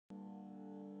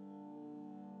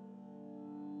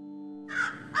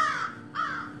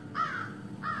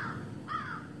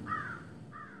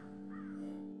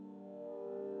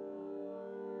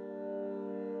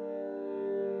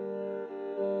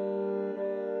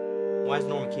Why does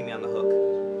Norman keep me on the hook?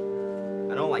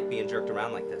 I don't like being jerked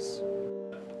around like this.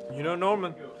 You know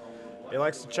Norman. He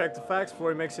likes to check the facts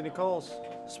before he makes any calls,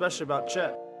 especially about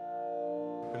Chet.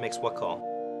 It makes what call?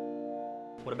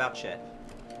 What about Chet?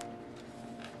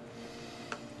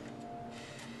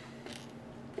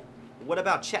 What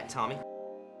about Chet, Tommy?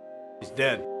 He's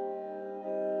dead.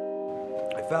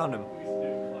 I found him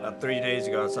about 3 days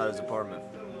ago outside his apartment.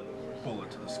 Bullet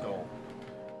to the skull.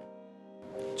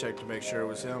 Checked to make sure it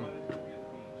was him.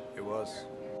 It was.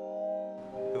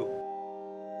 Who?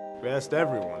 We asked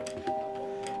everyone.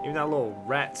 Even that little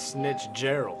rat snitch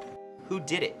Gerald. Who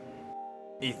did it?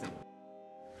 Ethan.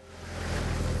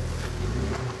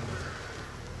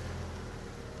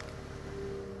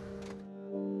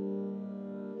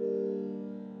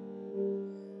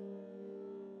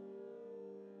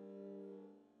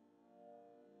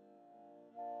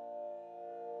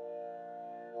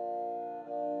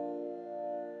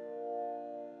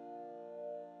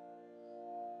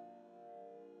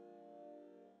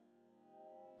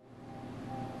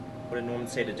 What did Norman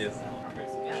say to do?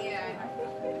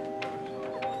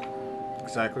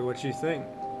 Exactly what you think.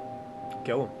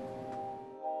 Kill him.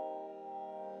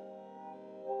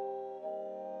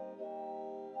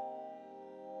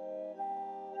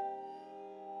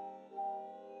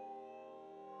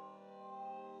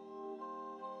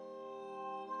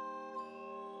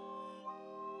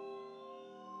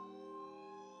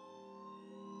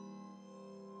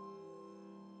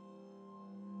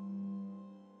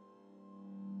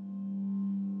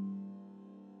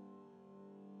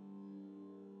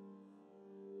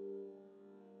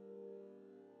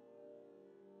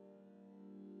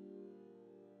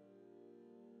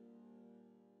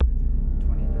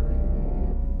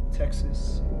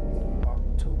 Texas,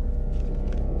 October.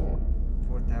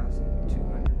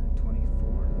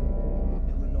 4,224.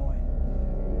 Illinois,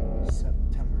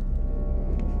 September.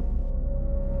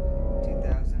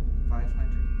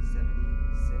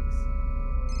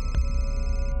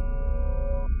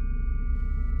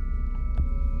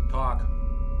 2,576. Talk.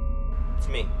 It's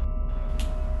me.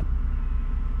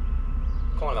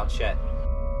 Calling about Chet.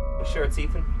 You sure it's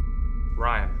Ethan?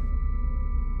 Ryan.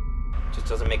 Just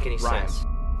doesn't make any Ryan. sense.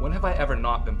 When have I ever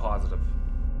not been positive?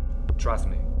 Trust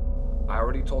me, I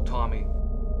already told Tommy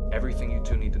everything you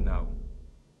two need to know.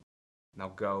 Now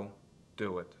go,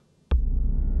 do it.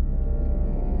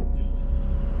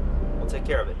 We'll take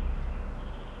care of it.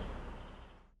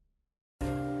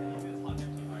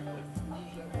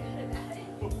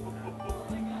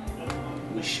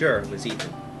 We sure it was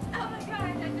Ethan?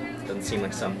 Doesn't seem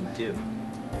like something you do.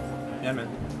 Yeah, man.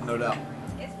 No doubt.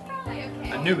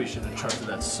 I knew we shouldn't have trusted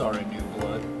that sorry new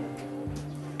blood.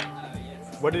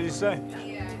 What did he say?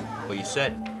 Well, you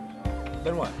said.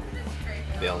 Then what?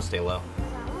 Bail and stay low.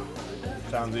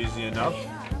 Sounds easy enough.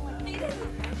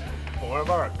 But what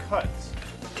about our cuts?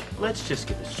 Let's just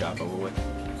get this job over with.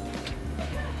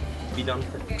 Be done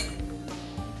with it.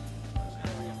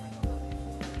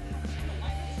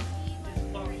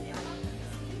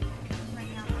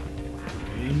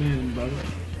 Amen, brother.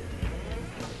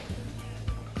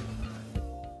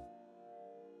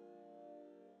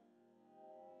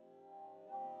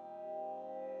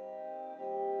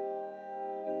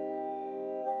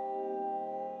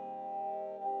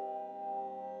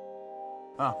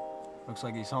 Oh, looks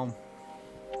like he's home.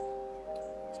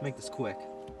 Let's make this quick.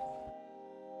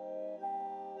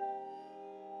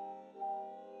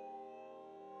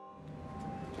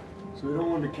 So we don't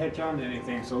want to catch on to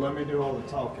anything, so let me do all the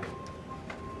talking.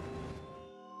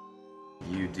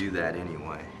 You do that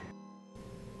anyway.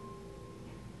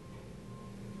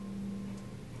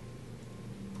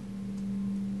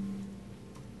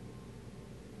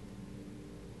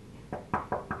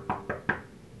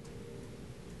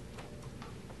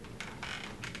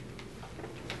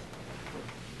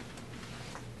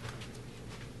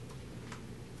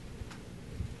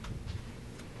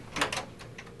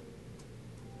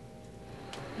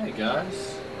 Hey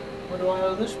guys, what do I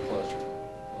owe this pleasure?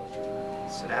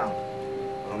 Sit down.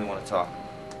 I only want to talk.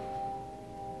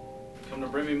 Come to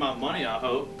bring me my money, I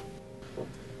hope.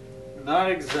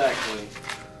 Not exactly.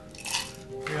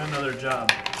 We got another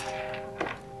job.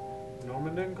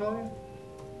 Norman didn't call you?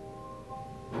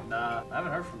 Nah, I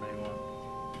haven't heard from anyone.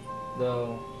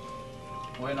 Though,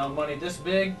 waiting on money this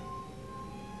big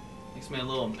makes me a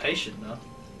little impatient, though.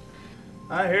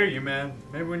 I hear you, man.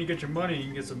 Maybe when you get your money, you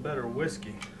can get some better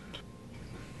whiskey.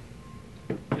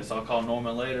 Guess I'll call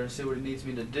Norman later and see what he needs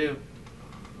me to do.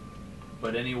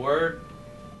 But any word,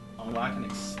 Oh, I can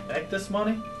expect this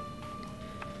money?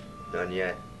 None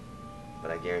yet,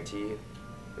 but I guarantee you,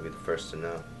 you'll be the first to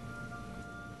know.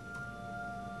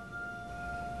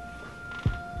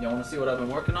 Y'all want to see what I've been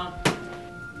working on?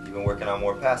 You've been working on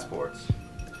more passports.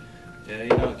 Yeah, you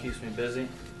know it keeps me busy.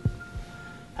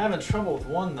 Having trouble with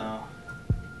one though.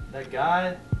 That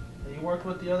guy that you worked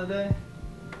with the other day.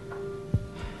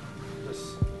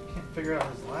 Just can't figure out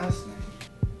his last name.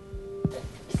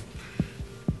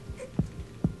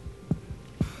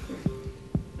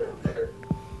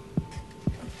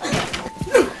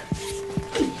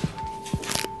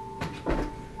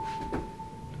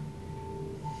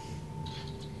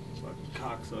 Fucking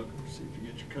cocksucker. See if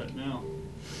you get your cut now.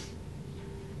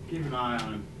 Keep an eye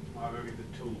on him. I'll go get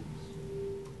the tools.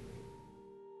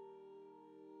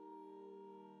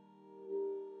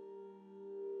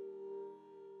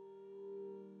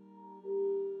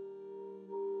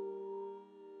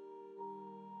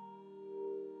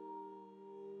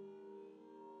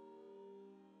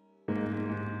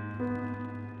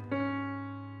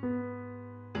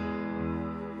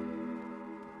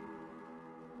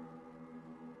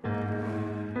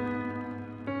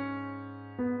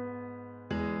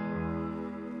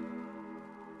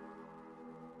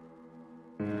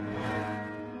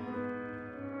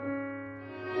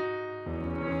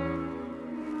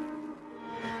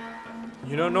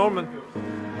 You know Norman.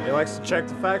 He likes to check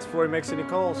the facts before he makes any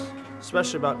calls,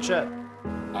 especially about Chet.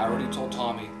 I already told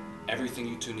Tommy everything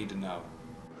you two need to know.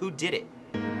 Who did it?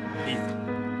 Ethan.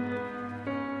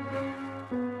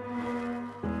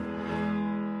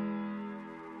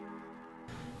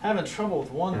 Having trouble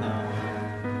with one though.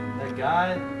 That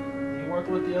guy that you worked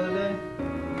with the other day.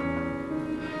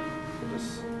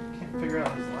 Just can't figure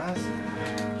out his last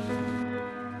name.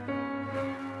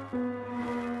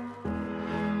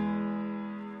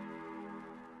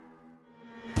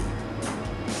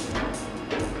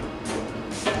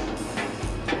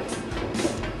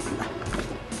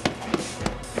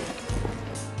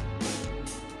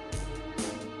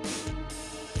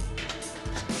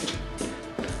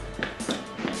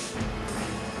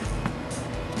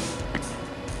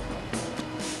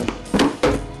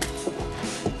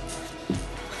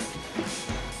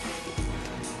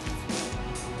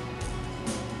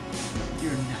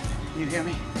 You're nothing. You hear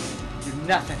me? You're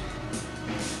nothing.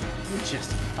 You're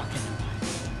just a fucking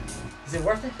life. Is it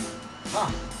worth it?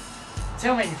 Huh?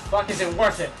 Tell me, you fuck, is it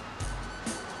worth it?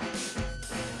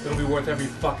 It'll be worth every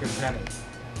fucking penny.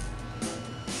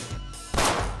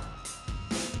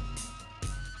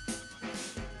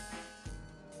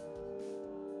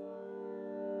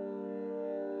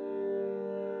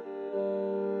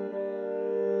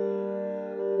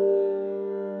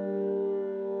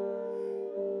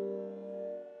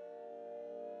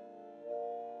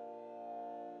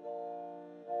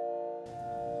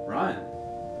 Ryan.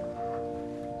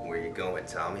 Where you going,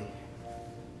 Tommy?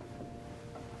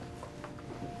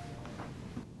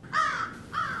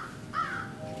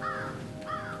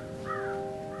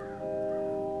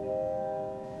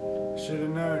 Should have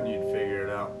known you'd figure it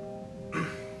out.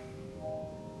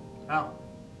 How?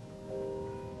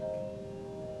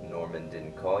 Norman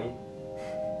didn't call you?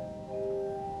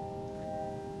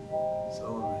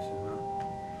 Solo mission, huh?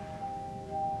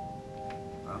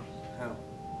 Well, hell.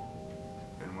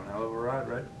 Been one hell of a ride,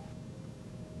 right?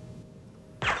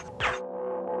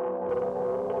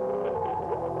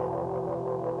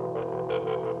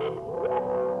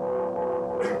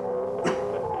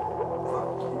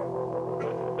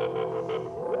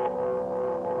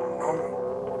 Norman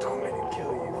told me to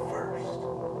kill you first.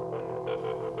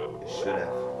 You should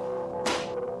have.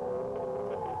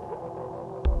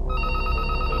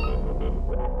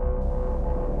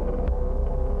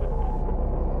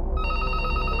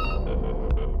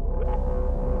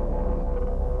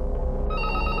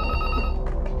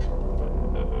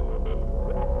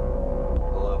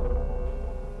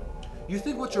 You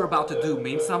think what you're about to do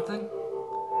means something?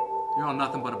 You're all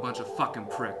nothing but a bunch of fucking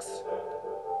pricks.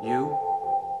 You,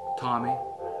 Tommy,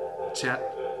 Chet,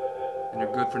 and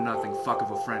your good-for-nothing fuck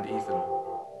of a friend, Ethan.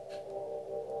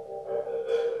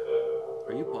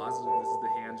 Are you positive this is the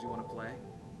hand you want to play?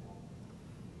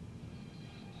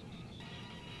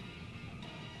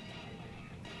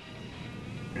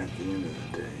 At the end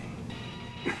of the day,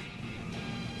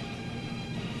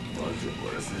 was it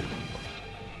worth it?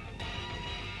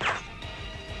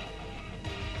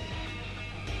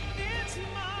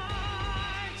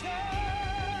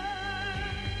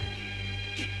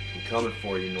 I'm coming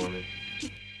for you, Norman.